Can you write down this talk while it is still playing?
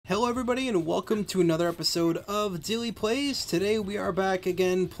Hello everybody and welcome to another episode of Dilly Plays. Today we are back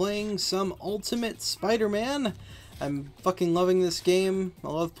again playing some Ultimate Spider-Man. I'm fucking loving this game. I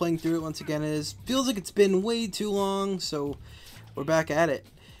love playing through it once again. Feels like it's been way too long, so we're back at it.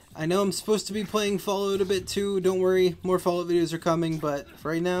 I know I'm supposed to be playing Fallout a bit too, don't worry, more Fallout videos are coming, but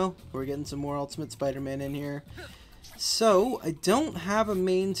for right now, we're getting some more Ultimate Spider-Man in here. So, I don't have a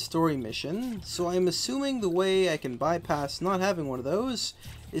main story mission, so I'm assuming the way I can bypass not having one of those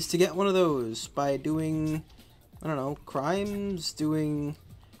is to get one of those by doing, I don't know, crimes, doing,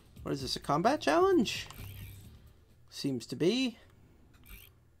 what is this, a combat challenge? Seems to be.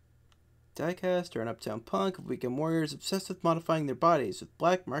 Diecast or an uptown punk of weekend warriors obsessed with modifying their bodies with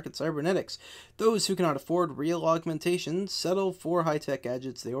black market cybernetics. Those who cannot afford real augmentations settle for high-tech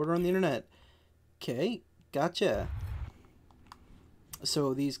gadgets they order on the internet. Okay, gotcha.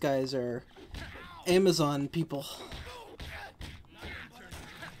 So these guys are Amazon people.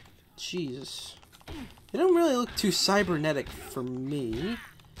 Jesus. They don't really look too cybernetic for me.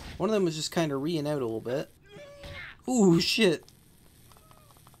 One of them was just kind of reeing out a little bit. Ooh, shit.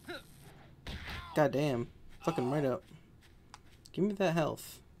 God damn. Fucking right up. Give me that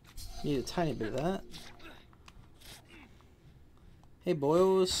health. Need a tiny bit of that. Hey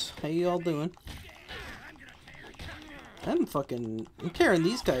boys, how you all doing? I'm carrying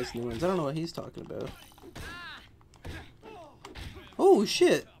these guys new ones. I don't know what he's talking about. Oh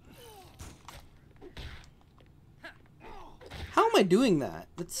shit. How am I doing that?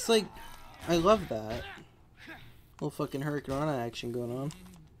 It's like, I love that. Little fucking Hurricanrana action going on.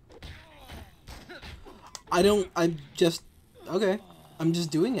 Okay. I'm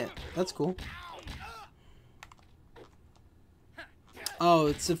just doing it. That's cool. Oh,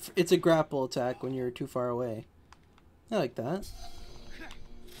 it's a grapple attack when you're too far away. I like that.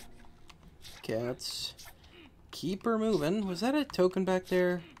 Okay, let's keep her moving. Was that a token back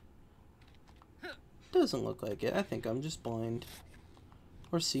there? Doesn't look like it. I think I'm just blind.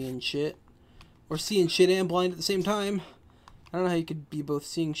 Or seeing shit. Or seeing shit and blind at the same time. I don't know how you could be both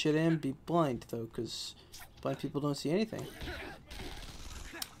seeing shit and be blind, though, because blind people don't see anything.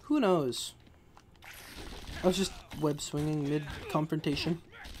 Who knows? I was just web swinging mid-confrontation.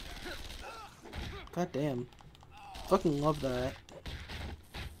 God damn. Fucking love that.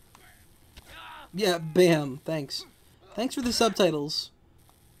 Yeah, bam. Thanks. Thanks for the subtitles.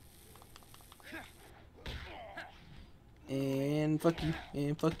 And fuck you.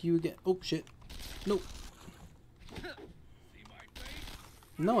 And fuck you again. Oh, shit. Nope.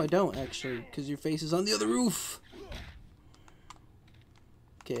 No, I don't, actually. Because your face is on the other roof.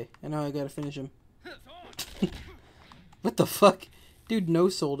 Okay, I know I gotta finish him. What the fuck? Dude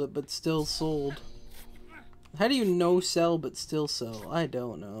no-sold it, but still sold. How do you no-sell but still sell? I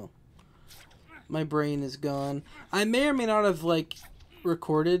don't know. My brain is gone. I may or may not have, like,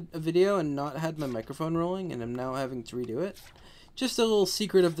 recorded a video and not had my microphone rolling, and I'm now having to redo it. Just a little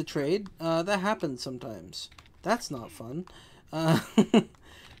secret of the trade. That happens sometimes. That's not fun.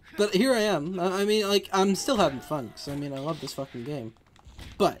 But here I am. I mean, like, I'm still having fun, because, I mean, I love this fucking game.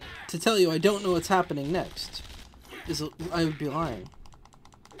 But, to tell you I don't know what's happening next, I would be lying.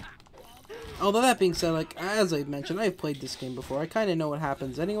 Although that being said, like, as I mentioned, I've played this game before. I kind of know what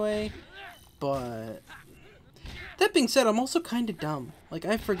happens anyway, but that being said, I'm also kind of dumb. Like,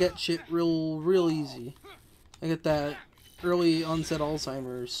 I forget shit real easy. I get that early onset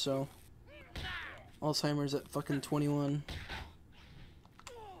Alzheimer's, so Alzheimer's at fucking 21.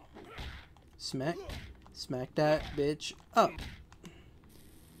 Smack that bitch up.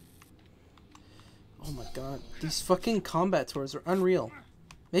 Oh my god, these fucking combat tours are unreal.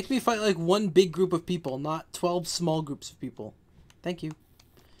 Make me fight like one big group of people, not 12 small groups of people. Thank you.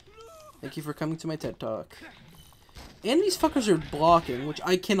 Thank you for coming to my TED Talk. And these fuckers are blocking, which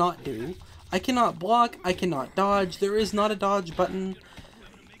I cannot do. I cannot block, I cannot dodge. There is not a dodge button.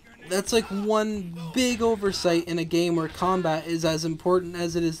 That's like one big oversight in a game where combat is as important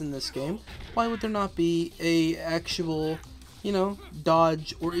as it is in this game. Why would there not be a actual, you know,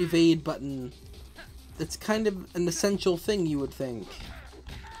 dodge or evade button? It's kind of an essential thing, you would think.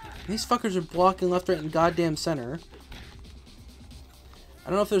 These fuckers are blocking left, right, and goddamn center. I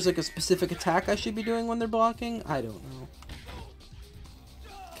don't know if there's like a specific attack I should be doing when they're blocking. I don't know.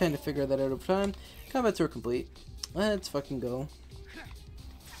 Kind of figure that out over time. Combat tour complete. Let's fucking go.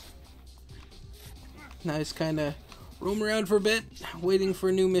 Nice, kind of roam around for a bit, waiting for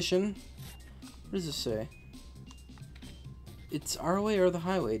a new mission. What does this say? It's our way or the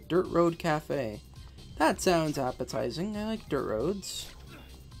highway. Dirt Road Cafe. That sounds appetizing. I like dirt roads.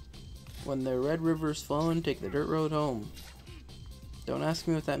 When the Red River's flowing, take the dirt road home. Don't ask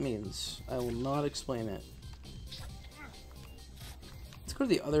me what that means. I will not explain it. Let's go to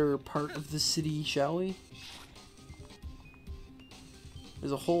the other part of the city, shall we?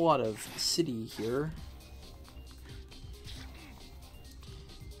 There's a whole lot of city here.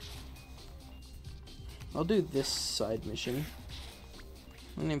 I'll do this side mission.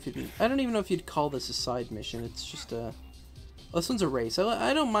 I don't even know if you'd call this a side mission. It's just a... Oh, this one's a race.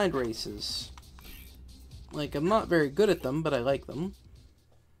 I don't mind races. Like, I'm not very good at them, but I like them.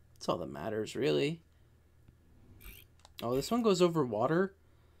 That's all that matters, really. Oh, this one goes over water?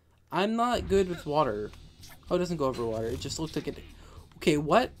 I'm not good with water. Oh, it doesn't go over water. It just looked like it... Okay,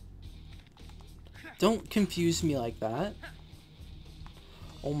 what? Don't confuse me like that.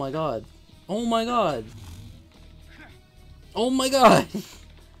 Oh my god. Oh my god. Oh my god.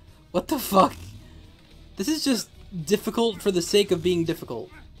 What the fuck? This is just difficult for the sake of being difficult.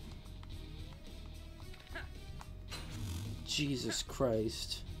 Jesus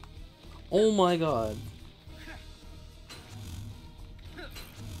Christ. Oh my god.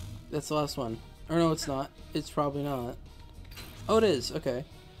 That's the last one. Or no, it's not. It's probably not. Oh, it is. Okay.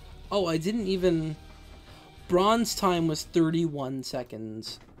 Oh, I didn't even... Bronze time was 31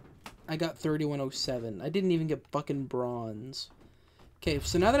 seconds. I got 31:07. I didn't even get fucking bronze. Okay,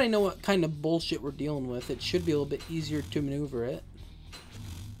 so now that I know what kind of bullshit we're dealing with, it should be a little bit easier to maneuver it.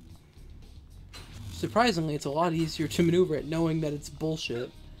 Surprisingly, it's a lot easier to maneuver it knowing that it's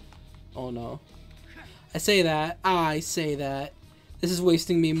bullshit. Oh no. I say that. I say that. This is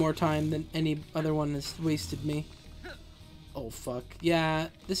wasting me more time than any other one has wasted me. Oh fuck. Yeah,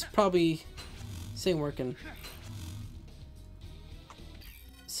 this probably... This ain't working.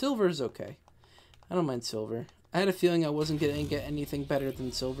 Silver's okay. I don't mind silver. I had a feeling I wasn't gonna get anything better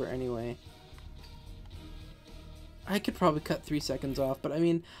than silver anyway. I could probably cut 3 seconds off, but I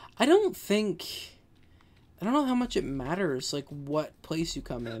mean, I don't know how much it matters, like, what place you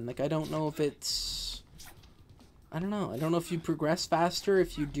come in. Like, I don't know if it's... I don't know. I don't know if you progress faster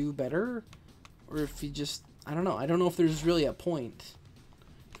if you do better, or if you just... I don't know. I don't know if there's really a point.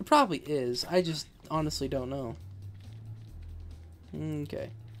 There probably is. I just honestly don't know. Okay.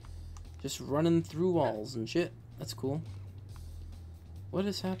 Just running through walls and shit. That's cool. What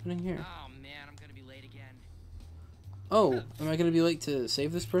is happening here? Oh man, I'm gonna be late again. Oh, am I gonna be late to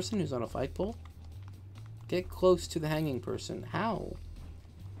save this person who's on a flagpole? Get close to the hanging person. How?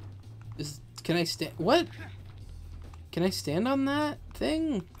 Can I stand? What? Can I stand on that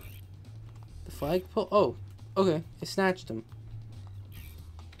thing? The flagpole? Oh, okay. I snatched him.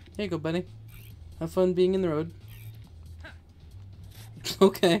 Here you go, buddy. Have fun being in the road.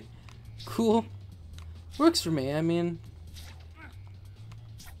 Okay. Cool. Works for me. I mean,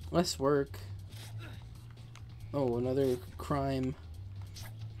 less work. Oh, another crime.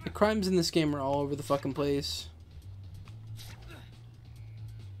 The crimes in this game are all over the fucking place.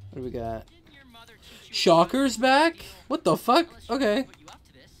 What do we got? Shocker's back? What the fuck? Okay.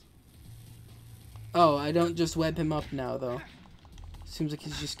 Oh, I don't just web him up now, though. Seems like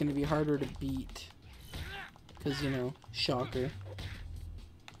he's just gonna be harder to beat. Because, you know, Shocker.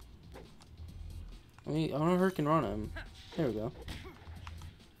 I mean, I don't know if I can run him. There we go.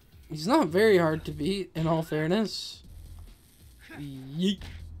 He's not very hard to beat, in all fairness. Yeet.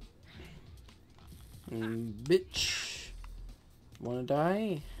 Bitch. Wanna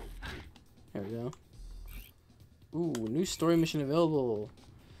die? There we go. Ooh, new story mission available.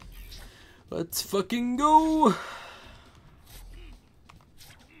 Let's fucking go!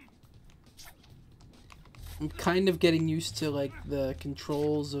 I'm kind of getting used to, like, the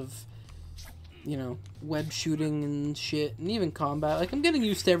controls of, you know, web shooting and shit, and even combat. Like, I'm getting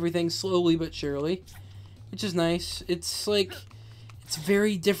used to everything slowly but surely, which is nice. It's, like, it's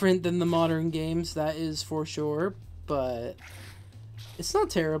very different than the modern games, that is for sure, but it's not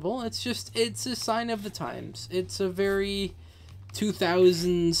terrible. It's just, it's a sign of the times. It's a very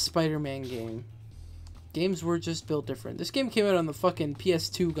 2000s Spider-Man game. Games were just built different. This game came out on the fucking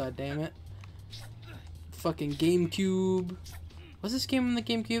PS2, goddammit. Fucking GameCube. Was this game on the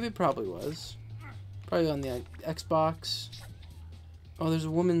GameCube? It probably was. Probably on the Xbox. Oh, there's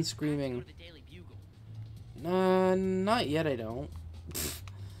a woman screaming. Not yet, I don't.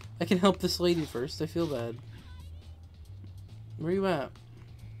 I can help this lady first. I feel bad. Where you at?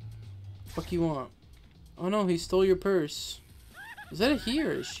 Fuck you want? Oh no, he stole your purse. Is that a he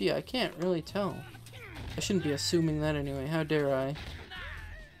or is she? I can't really tell. I shouldn't be assuming that anyway. How dare I?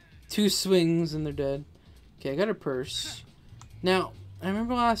 2 swings and they're dead. Okay, I got a purse. Now, I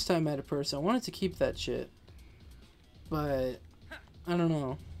remember last time I had a purse. I wanted to keep that shit. But, I don't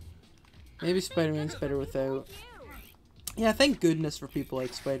know. Maybe Spider-Man's better without. Yeah, thank goodness for people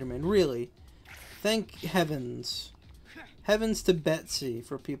like Spider-Man. Really. Thank heavens. Heavens to Betsy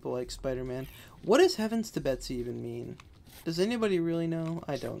for people like Spider-Man. What does heavens to Betsy even mean? Does anybody really know?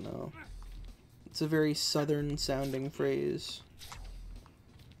 I don't know. It's a very southern sounding phrase.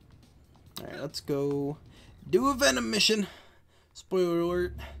 Alright, let's go do a Venom mission. Spoiler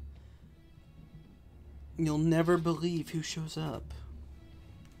alert. You'll never believe who shows up.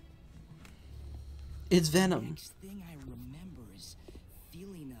 It's Venom. Next thing I remember is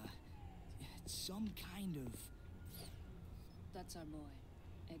feeling some kind of... That's our boy,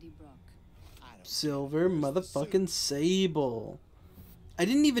 Eddie Brock. Silver motherfucking Sable. I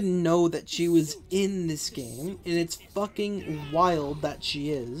didn't even know that she was in this game, and it's fucking wild that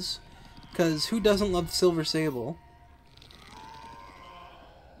she is. Because who doesn't love Silver Sable?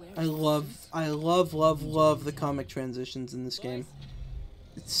 I love the comic transitions in this game.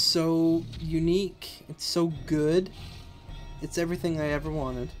 It's so unique. It's so good. It's everything I ever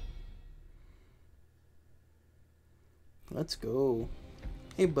wanted. Let's go.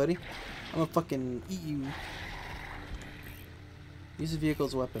 Hey, buddy. I'm gonna fucking eat you. Use the vehicle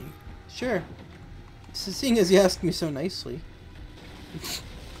as a weapon. Sure. So seeing as you asked me so nicely.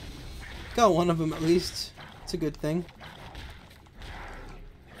 Got one of them at least. It's a good thing.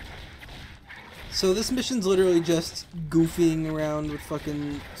 So this mission's literally just goofing around with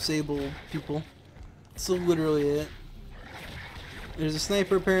fucking Sable people. That's literally it. There's a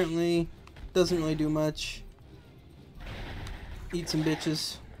sniper apparently. Doesn't really do much. Eat some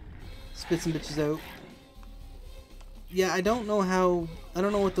bitches. Spit some bitches out. Yeah, I don't know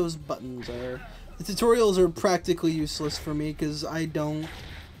what those buttons are. The tutorials are practically useless for me because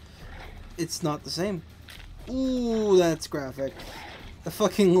it's not the same. Ooh, that's graphic. I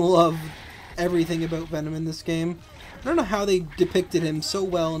fucking love everything about Venom in this game. I don't know how they depicted him so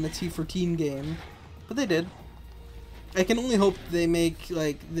well in the T14 game, but they did. I can only hope they make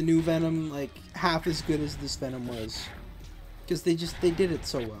like the new Venom like half as good as this Venom was, because they did it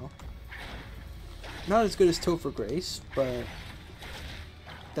so well. Not as good as Topher Grace, but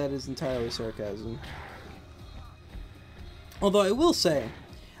that is entirely sarcasm. Although I will say,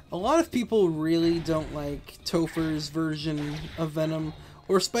 a lot of people really don't like Topher's version of Venom,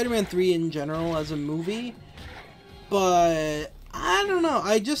 or Spider-Man 3 in general as a movie, but I don't know.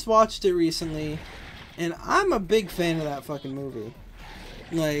 I just watched it recently, and I'm a big fan of that fucking movie.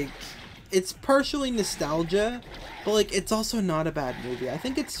 Like, it's partially nostalgia, but like, it's also not a bad movie. I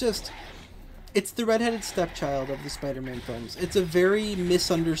think it's the redheaded stepchild of the Spider-Man films. It's a very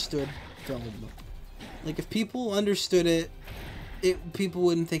misunderstood film. Like, if people understood it, people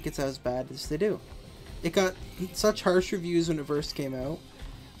wouldn't think it's as bad as they do. It got such harsh reviews when it first came out,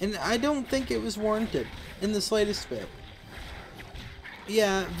 and I don't think it was warranted in the slightest bit.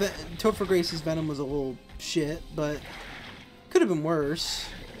 Yeah, Topher Grace's Venom was a little shit, but could have been worse.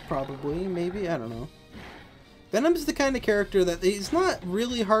 Probably, maybe, I don't know. Venom's the kind of character that he's not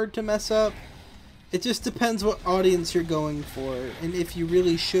really hard to mess up. It just depends what audience you're going for, and if you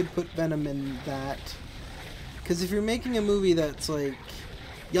really should put Venom in that. Because if you're making a movie that's like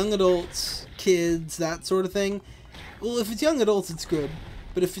young adults, kids, that sort of thing, well, if it's young adults, it's good.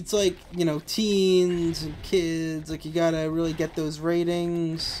 But if it's like, you know, teens and kids, like, you gotta really get those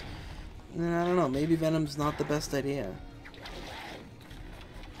ratings, then I don't know, maybe Venom's not the best idea.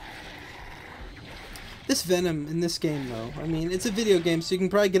 This Venom in this game, though, I mean, it's a video game, so you can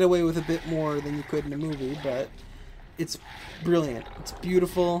probably get away with a bit more than you could in a movie, but it's brilliant. It's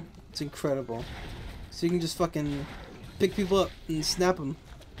beautiful. It's incredible. So you can just fucking pick people up and snap them.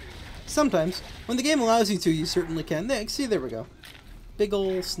 Sometimes. When the game allows you to, you certainly can. There, see, there we go. Big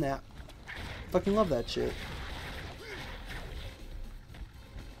ol' snap. Fucking love that shit.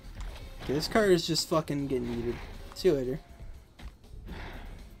 Okay, this car is just fucking getting yeeted. See you later.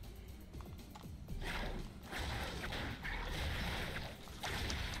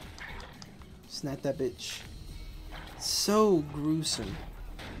 Snap that bitch. So gruesome.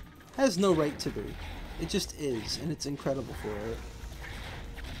 Has no right to be. It just is, and it's incredible for it.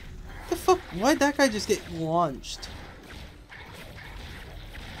 The fuck? Why'd that guy just get launched?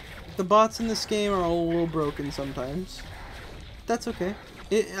 The bots in this game are a little broken sometimes. That's okay.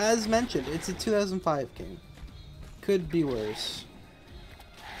 As mentioned, it's a 2005 game. Could be worse.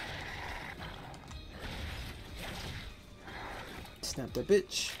 Snap that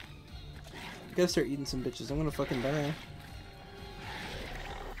bitch. Gotta start eating some bitches. I'm gonna fucking die.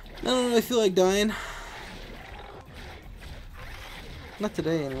 I don't really feel like dying. Not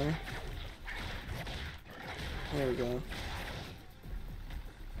today, anyway. There we go.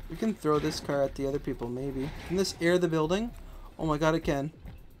 We can throw this car at the other people, maybe. Can this air the building? Oh my god, it can.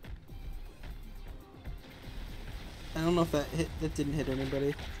 I don't know if that didn't hit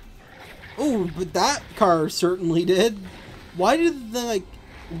anybody. Oh, but that car certainly did. Why did the, like...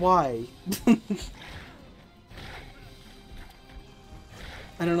 Why?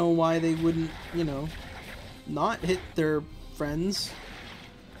 I don't know why they wouldn't, you know, not hit their friends.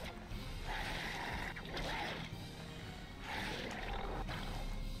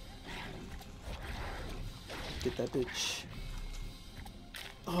 Get that bitch.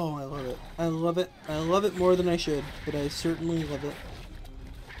 Oh, I love it. I love it. I love it more than I should, but I certainly love it.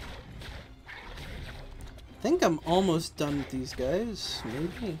 I think I'm almost done with these guys.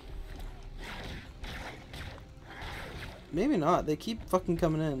 Maybe. Maybe not. They keep fucking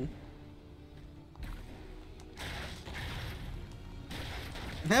coming in.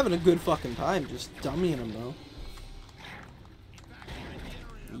 I'm having a good fucking time just dummying them though.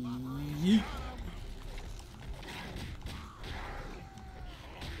 Yeet.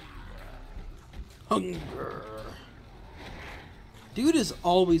 Hunger. Dude is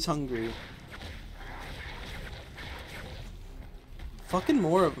always hungry. Fucking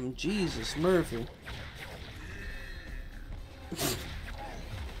more of them. Jesus, Murphy.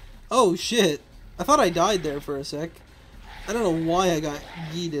 Oh shit. I thought I died there for a sec. I don't know why I got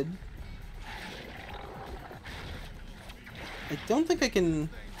yeeted. I don't think I can...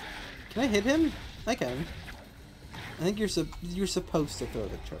 Can I hit him? I can. I think you're supposed to throw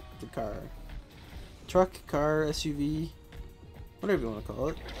the car. Truck, car, SUV, whatever you want to call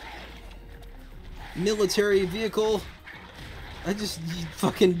it. Military vehicle. I just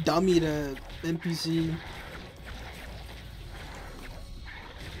fucking dummied a NPC.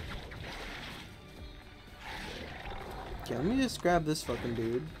 Okay, let me just grab this fucking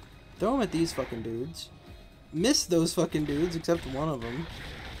dude. Throw him at these fucking dudes. Miss those fucking dudes, except one of them.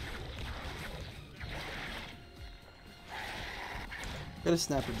 Gotta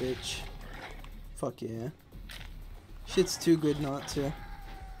snap a bitch. Fuck yeah. Shit's too good not to.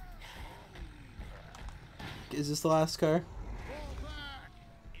 Is this the last car?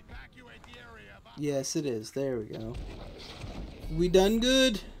 Yes, it is. There we go. We done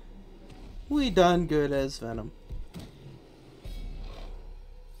good. We done good as Venom.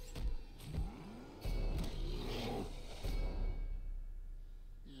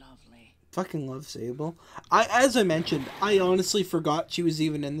 Lovely. Fucking love Sable. As I mentioned, I honestly forgot she was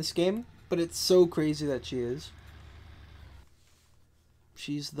even in this game. But it's so crazy that she is.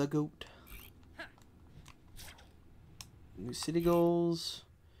 She's the GOAT. New city goals.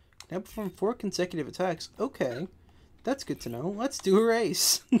 Now perform 4 consecutive attacks. Okay. That's good to know. Let's do a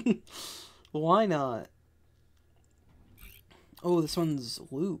race. Why not? Oh, this one's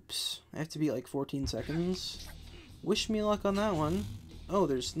loops. I have to be like 14 seconds. Wish me luck on that one. Oh,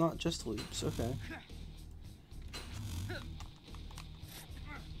 there's not just loops. Okay.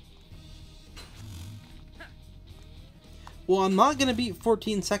 Well, I'm not gonna beat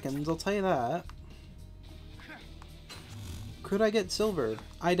 14 seconds, I'll tell you that. Could I get silver?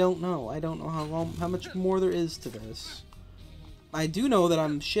 I don't know. I don't know how much more there is to this. I do know that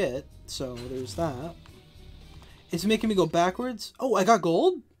I'm shit, so there's that. It's making me go backwards. Oh, I got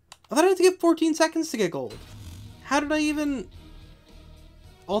gold? I thought I had to get 14 seconds to get gold. How did I even...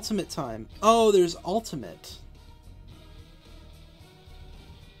 Ultimate time. Oh, there's ultimate.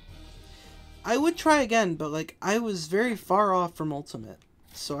 I would try again, but like I was very far off from ultimate,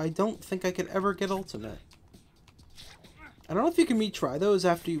 so I don't think I could ever get ultimate. I don't know if you can retry those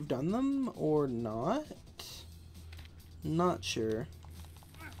after you've done them or not. Not sure.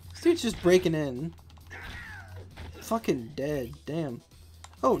 This dude's just breaking in. Fucking dead. Damn.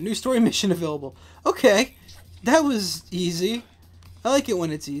 Oh, new story mission available. Okay, that was easy. I like it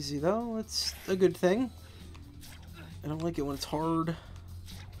when it's easy though. It's a good thing. I don't like it when it's hard.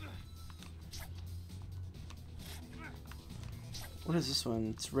 What is this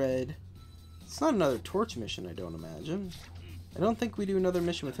one? It's red. It's not another torch mission, I don't imagine. I don't think we do another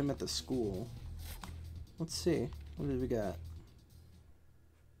mission with him at the school. Let's see. What did we got?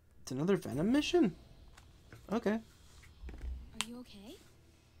 It's another Venom mission? Okay. Are you okay?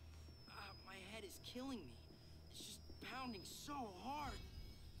 My head is killing me. It's just pounding so hard.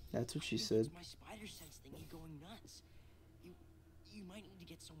 That's what she It's said. my spider sense thingy going nuts. You might need to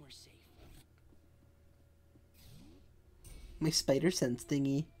get somewhere safe. My spider sense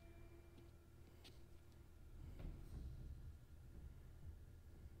thingy.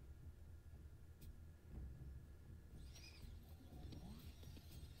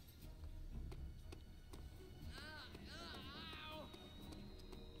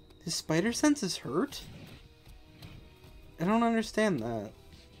 His spider sense is hurt? I don't understand that.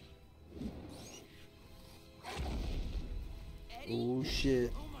 Eddie? Oh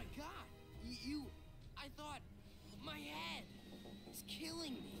shit. Oh my god! I thought my head is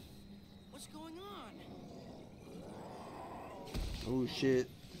killing me. What's going on? Oh shit.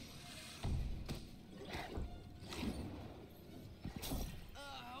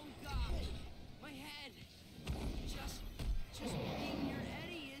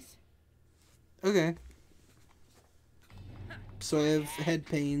 Okay. So I have head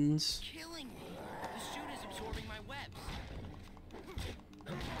pains. Killing me. The suit is absorbing my webs.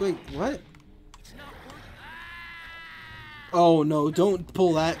 Wait, what? It's not working. Oh no, don't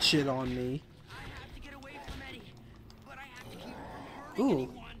pull that shit on me. I have to get away from Eddie, but I have to keep her from hurting Ooh,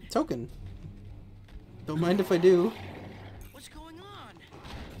 anyone. token. Don't mind if I do. What's going on?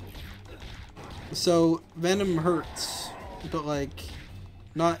 So, Venom hurts, but like,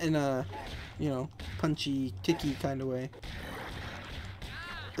 not in a, you know, punchy, kicky kind of way.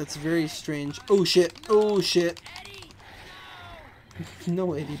 That's very strange. Oh shit, oh shit. Eddie!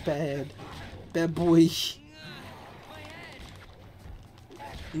 No, Eddie, bad. Bad boy. My head!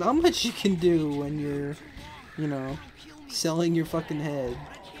 Not much you can do when you're, you know, Don't kill me, selling your fucking head.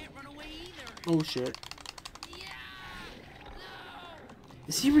 but I can't run away either. Oh shit. Yeah! No!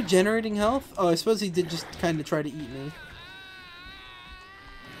 Is he regenerating health? Oh, I suppose he did just kind of try to eat me.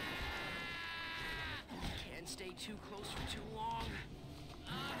 Can't stay too close for too long.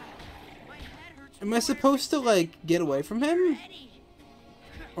 My head hurts. Am I supposed to, like, get away from him? Eddie!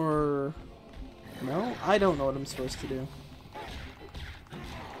 Or... no? I don't know what I'm supposed to do.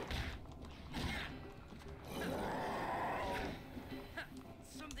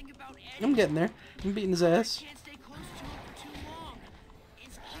 Something about Eddie. I'm getting there. I'm beating his ass. Can't stay close to him for too long.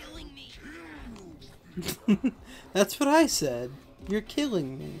 It's killing me. That's what I said. You're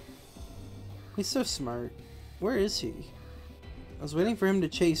killing me. He's so smart. Where is he? I was waiting for him to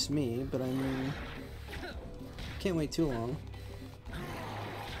chase me, but I mean... can't wait too long.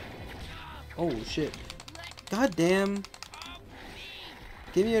 Oh, shit. God damn.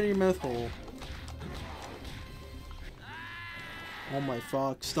 Get me out of your mouth hole. Oh my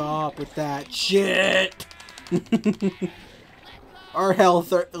fuck. Stop with that shit! Our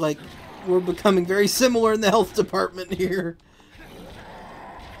health are, like... we're becoming very similar in the health department here.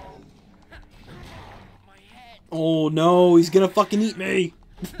 My head. Oh no, he's gonna fucking eat me!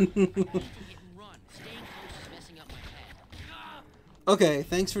 Hit and run. Staying close is messing up my head. Okay,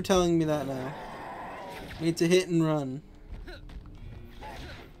 thanks for telling me that now. We need to hit and run.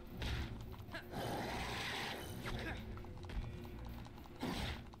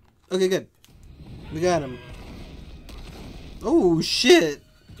 Okay, good. We got him. Oh shit!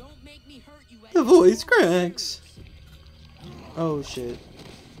 Don't make me hurt you, Eddie. The voice cracks. Oh shit.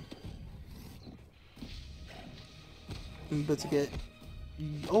 I'm about to get...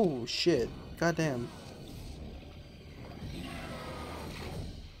 oh shit. Goddamn.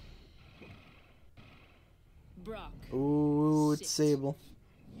 Brock. Oh, it's Sable.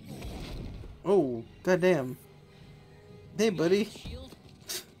 Oh, goddamn. Hey, buddy. Shield.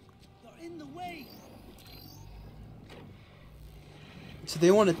 You're in the way. So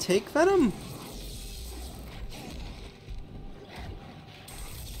they want to take Venom?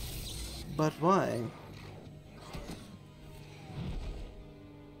 But why?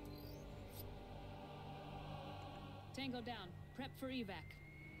 Tango down. Prep for evac.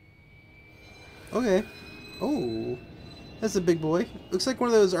 Okay. Oh, that's a big boy. Looks like one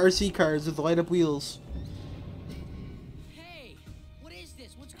of those RC cars with light up wheels. Hey, what is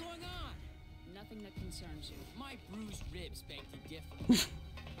this? What's going on? Nothing that concerns you. My bruised ribs beg to differ.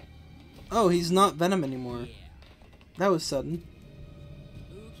 Oh, he's not Venom anymore. Yeah. That was sudden.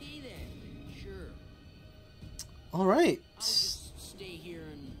 Okay then. Sure. Alright. I'll just stay here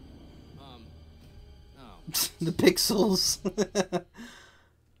and oh. The pixels.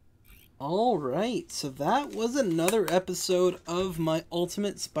 Alright, so that was another episode of my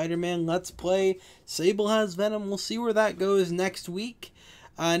Ultimate Spider-Man Let's Play. Sable has Venom. We'll see where that goes next week.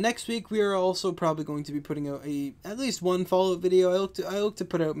 Next week we are also probably going to be putting out at least one follow-up video. I look to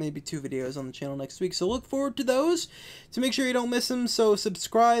put out maybe 2 videos on the channel next week, so look forward to those. To make sure you don't miss them, so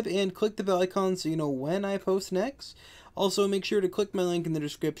subscribe and click the bell icon so you know when I post next. Also, make sure to click my link in the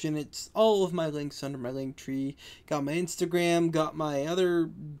description. It's all of my links under my link tree. Got my Instagram, got my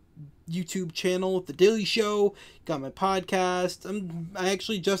other YouTube channel, The Dilly Show, got my podcast. I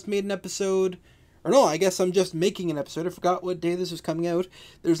actually just made an episode, or no, I guess I'm just making an episode. I forgot what day this was coming out.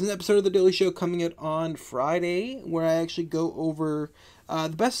 There's an episode of The Dilly Show coming out on Friday where I actually go over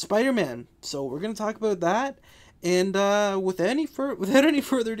the best Spider-Man. So we're going to talk about that. And without any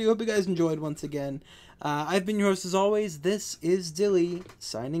further ado, hope you guys enjoyed once again. I've been your host as always. This is Dilly,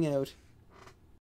 signing out.